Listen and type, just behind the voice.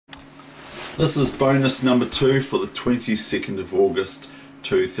This is bonus number 2 for the 22nd of August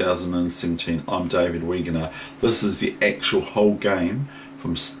 2017. I'm David Weegenaar. This is the actual whole game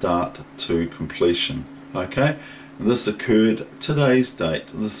from start to completion. Okay, and this occurred today's date,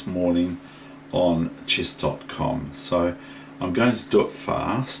 this morning, on chess.com. So I'm going to do it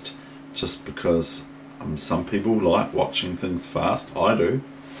fast just because some people like watching things fast. I do.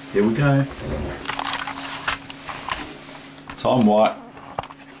 Here we go. So I'm white,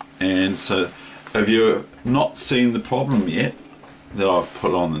 and so if you've not seen the problem yet that I've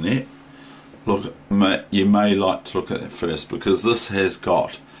put on the net, look, you may like to look at it first, because this has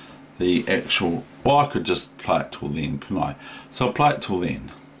got the actual, well, I could just play it till then, couldn't I? So I'll play it till then,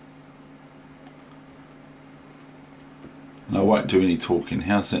 and I won't do any talking.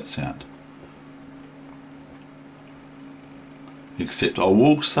 How's that sound? Except I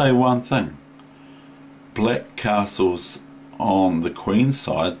will say one thing: black castle's on the queen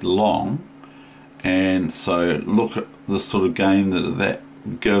side long, and so look at the sort of game that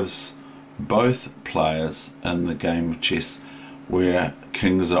gives both players in the game of chess, where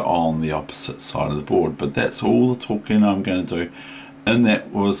kings are on the opposite side of the board. But that's all the talking I'm going to do, and that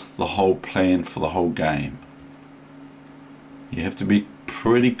was the whole plan for the whole game. You have to be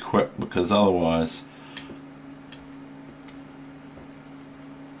pretty quick, because otherwise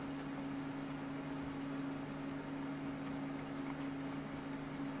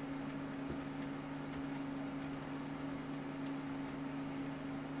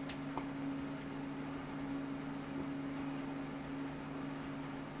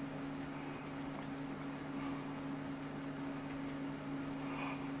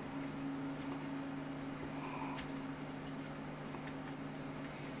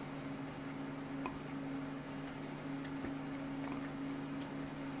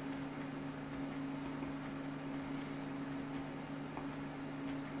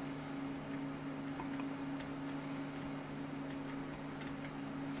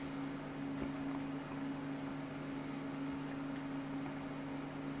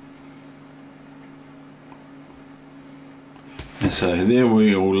and so there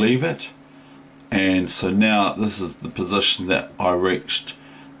we will leave it. And so now this is the position that I reached,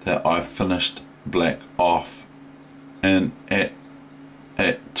 that I finished black off, and at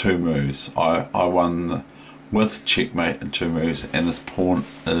 2 moves I won with checkmate in 2 moves, and this pawn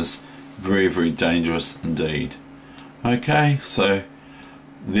is very, very dangerous indeed. Okay, so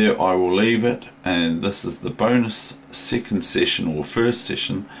there I will leave it, and this is the bonus second session, or first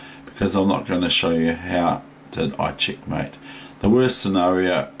session, because I'm not going to show you how did I checkmate. The worst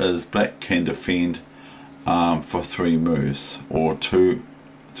scenario is black can defend for 3 moves, or 3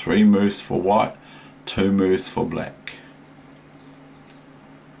 moves for white, 2 moves for black.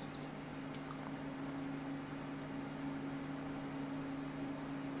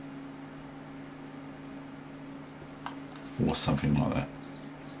 Or something like that.